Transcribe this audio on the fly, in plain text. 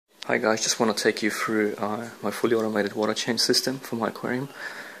Hi guys, just want to take you through my fully automated water change system for my aquarium.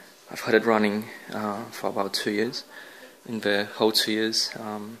 I've had it running for about 2 years. In the whole 2 years,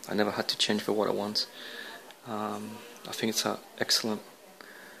 I never had to change the water once. I think it's an excellent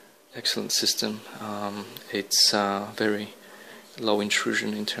system. It's very low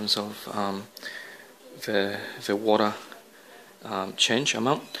intrusion in terms of the water change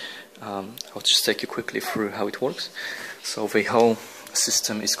amount. I'll just take you quickly through how it works. So the whole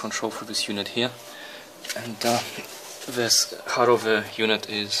system is controlled through this unit here, and this heart of the unit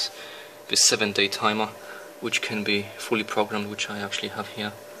is this 7-day timer, which can be fully programmed, which I actually have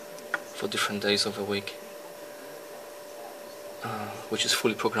here for different days of the week, which is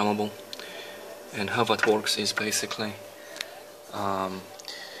fully programmable. And how that works is basically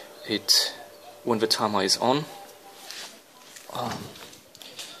when the timer is on,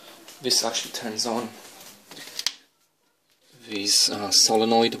 this actually turns on this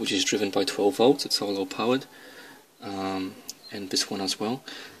solenoid, which is driven by 12 volts. It's all low powered, and this one as well.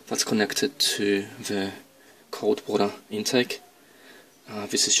 That's connected to the cold water intake.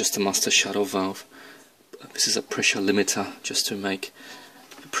 This is just a master shadow valve. This is a pressure limiter just to make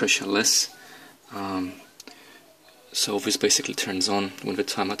the pressure less. So this basically turns on when the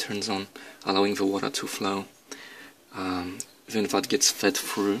timer turns on, allowing the water to flow. Then that gets fed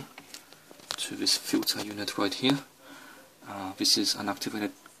through to this filter unit right here. This is an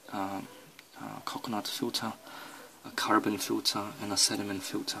activated coconut filter, a carbon filter, and a sediment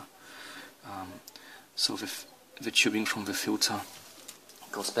filter. So the tubing from the filter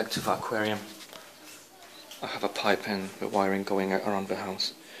goes back to the aquarium. I have a pipe and the wiring going around the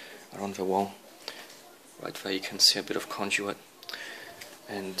house, around the wall. Right there you can see a bit of conduit,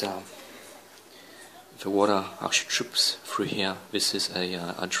 and the water actually drips through here. This is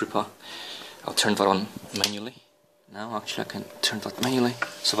a dripper. I'll turn that on manually. Now actually I can turn that manually.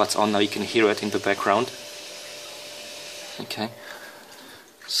 So that's on now, you can hear it in the background. Okay.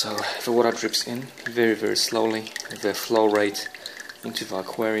 So the water drips in very slowly. The flow rate into the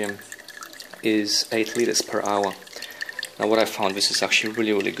aquarium is 8 liters per hour. Now what I found, this is actually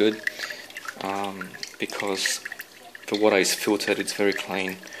really good, because the water is filtered, it's very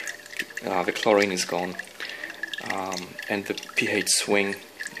clean, the chlorine is gone, and the pH swing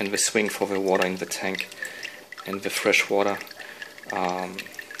and the swing for the water in the tank and the fresh water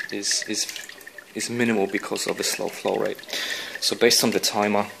is minimal because of the slow flow rate. So based on the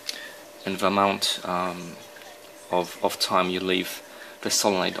timer and the amount of time you leave the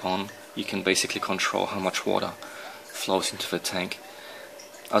solenoid on, you can basically control how much water flows into the tank.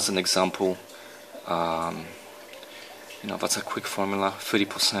 As an example, that's a quick formula.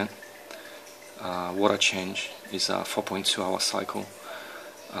 30% water change is a 4.2-hour cycle.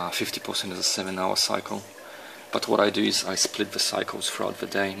 50% is a 7-hour cycle. But what I do is I split the cycles throughout the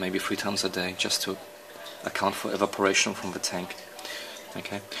day, maybe 3 times a day, just to account for evaporation from the tank.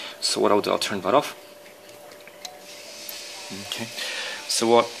 Okay, so what I'll do, I'll turn that off. Okay,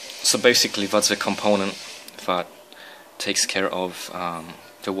 so basically that's the component that takes care of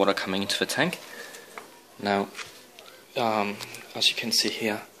the water coming into the tank. Now, as you can see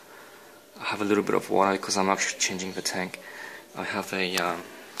here, I have a little bit of water because I'm actually changing the tank. I have a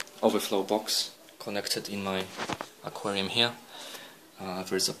overflow box connected in my aquarium here.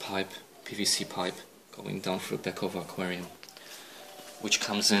 There's a pipe, PVC pipe, going down through the back of the aquarium, which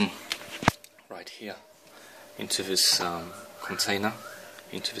comes in right here into this container,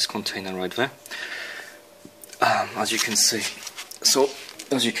 right there. As you can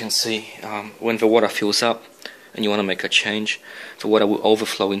see, when the water fills up and you want to make a change, the water will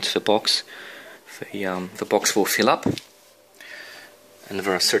overflow into the box. The box will fill up, and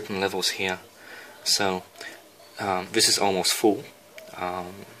there are certain levels here. So this is almost full.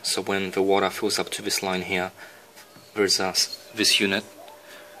 So when the water fills up to this line here, there's this unit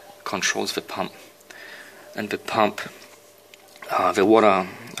controls the pump, and the pump, the water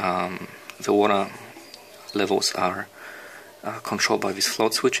levels are controlled by these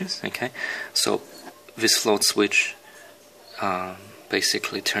float switches. Okay, so this float switch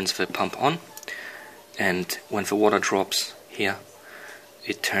basically turns the pump on, and when the water drops here,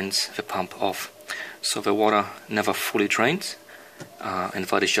 it turns the pump off. So the water never fully drains, and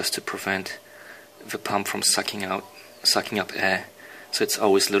that is just to prevent the pump from sucking up air, so it's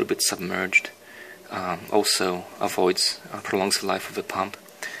always a little bit submerged. Also prolongs the life of the pump.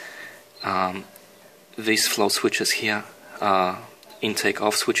 These flow switches here are intake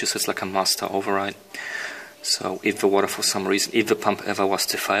off switches. It's like a master override. So if the water, for some reason, if the pump ever was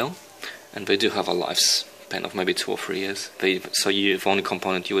to fail, and they do have a lifespan of maybe 2 or 3 years, the only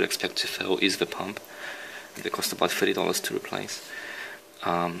component you would expect to fail is the pump. They cost about $30 to replace.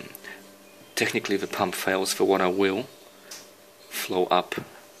 technically the pump fails, the water will flow up,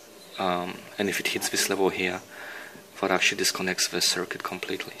 and if it hits this level here, that actually disconnects the circuit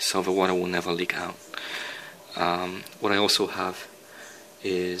completely, so the water will never leak out. What I also have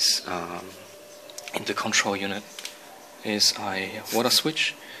is, in the control unit, is a water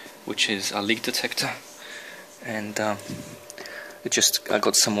switch, which is a leak detector, and I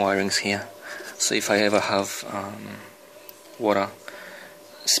got some wirings here, so if I ever have water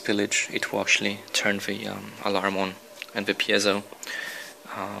spillage, it will actually turn the alarm on and the piezo,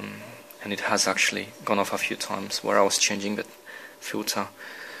 and it has actually gone off a few times where I was changing the filter,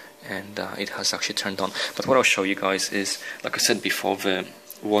 and it has actually turned on. But what I'll show you guys is, like I said before, the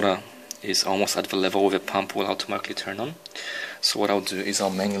water is almost at the level where the pump will automatically turn on. So what I'll do is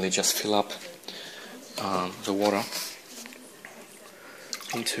I'll manually just fill up the water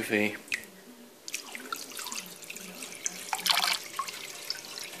into the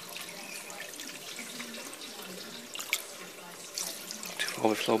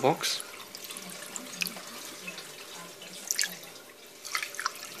overflow box.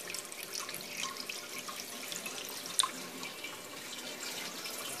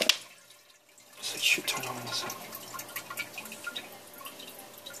 So it should turn on in a second.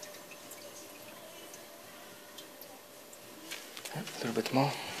 A little bit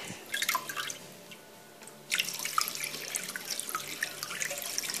more.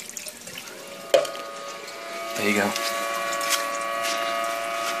 There you go.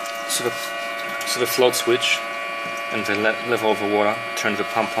 So the float switch and the level of the water turn the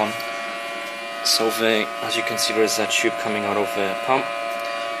pump on. So as you can see, there is a tube coming out of the pump,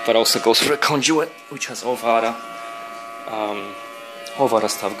 but also goes through a conduit which has all the other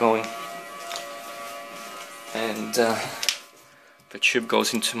stuff going, and the tube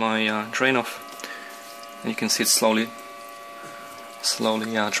goes into my drain off, and you can see it slowly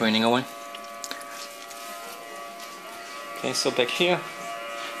draining away. Okay, so back here,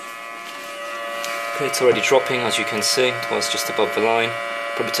 okay, it's already dropping, as you can see. It was just above the line.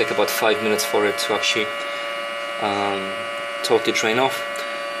 Probably take about 5 minutes for it to actually totally drain off.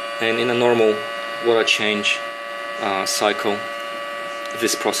 And in a normal water change cycle,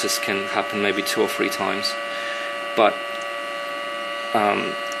 this process can happen maybe 2 or 3 times. But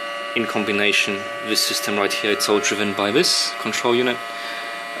in combination, this system right here, it's all driven by this control unit,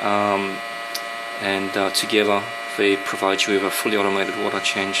 and together they provide you with a fully automated water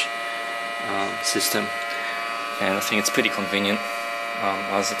change system. And I think it's pretty convenient,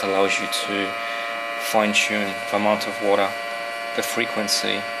 as it allows you to fine-tune the amount of water, the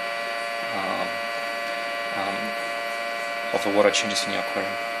frequency of the water changes in your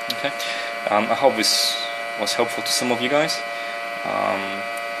aquarium. Okay, I hope this was helpful to some of you guys.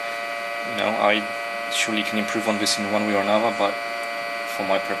 I surely can improve on this in one way or another, but for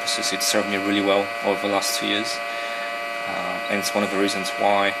my purposes it served me really well over the last 2 years, and it's one of the reasons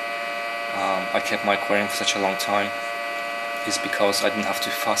why I kept my aquarium for such a long time, is because I didn't have to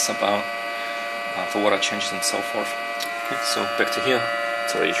fuss about the water changes and so forth. Okay, so back to here,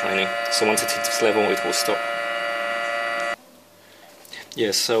 it's already draining, so once it hits this level it will stop.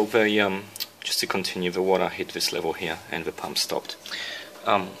 Yeah, so just to continue, the water hit this level here and the pump stopped.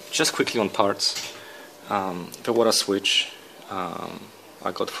 Just quickly on parts, the water switch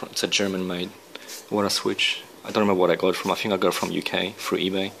I got from, it's a German made water switch. I don't remember what I got it from. I think I got it from UK through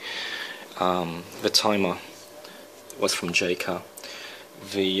eBay. The timer was from JK.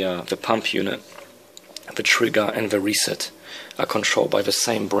 The pump unit, the trigger and the reset are controlled by the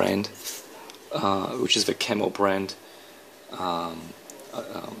same brand, which is the Camo brand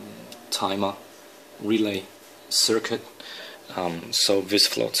timer relay circuit. So this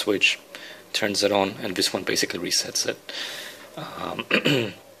float switch turns it on, and this one basically resets it.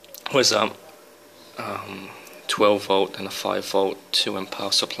 With a 12 volt and a 5 volt 2 amp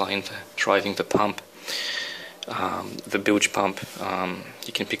power supply driving the pump. The bilge pump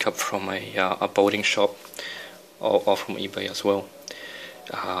you can pick up from a boating shop or from eBay as well.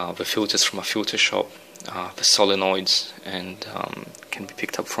 The filters from a filter shop, the solenoids, and can be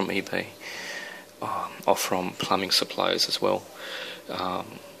picked up from eBay or from plumbing suppliers as well.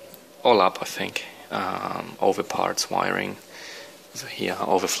 All up, I think, all the parts, wiring, here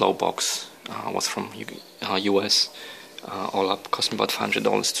overflow box was from US. All up cost me about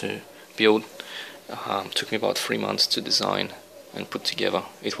 $500 to build. Took me about 3 months to design and put together.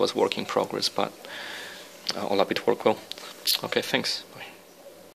 It was work in progress, but all up it worked well. Okay, thanks. Bye.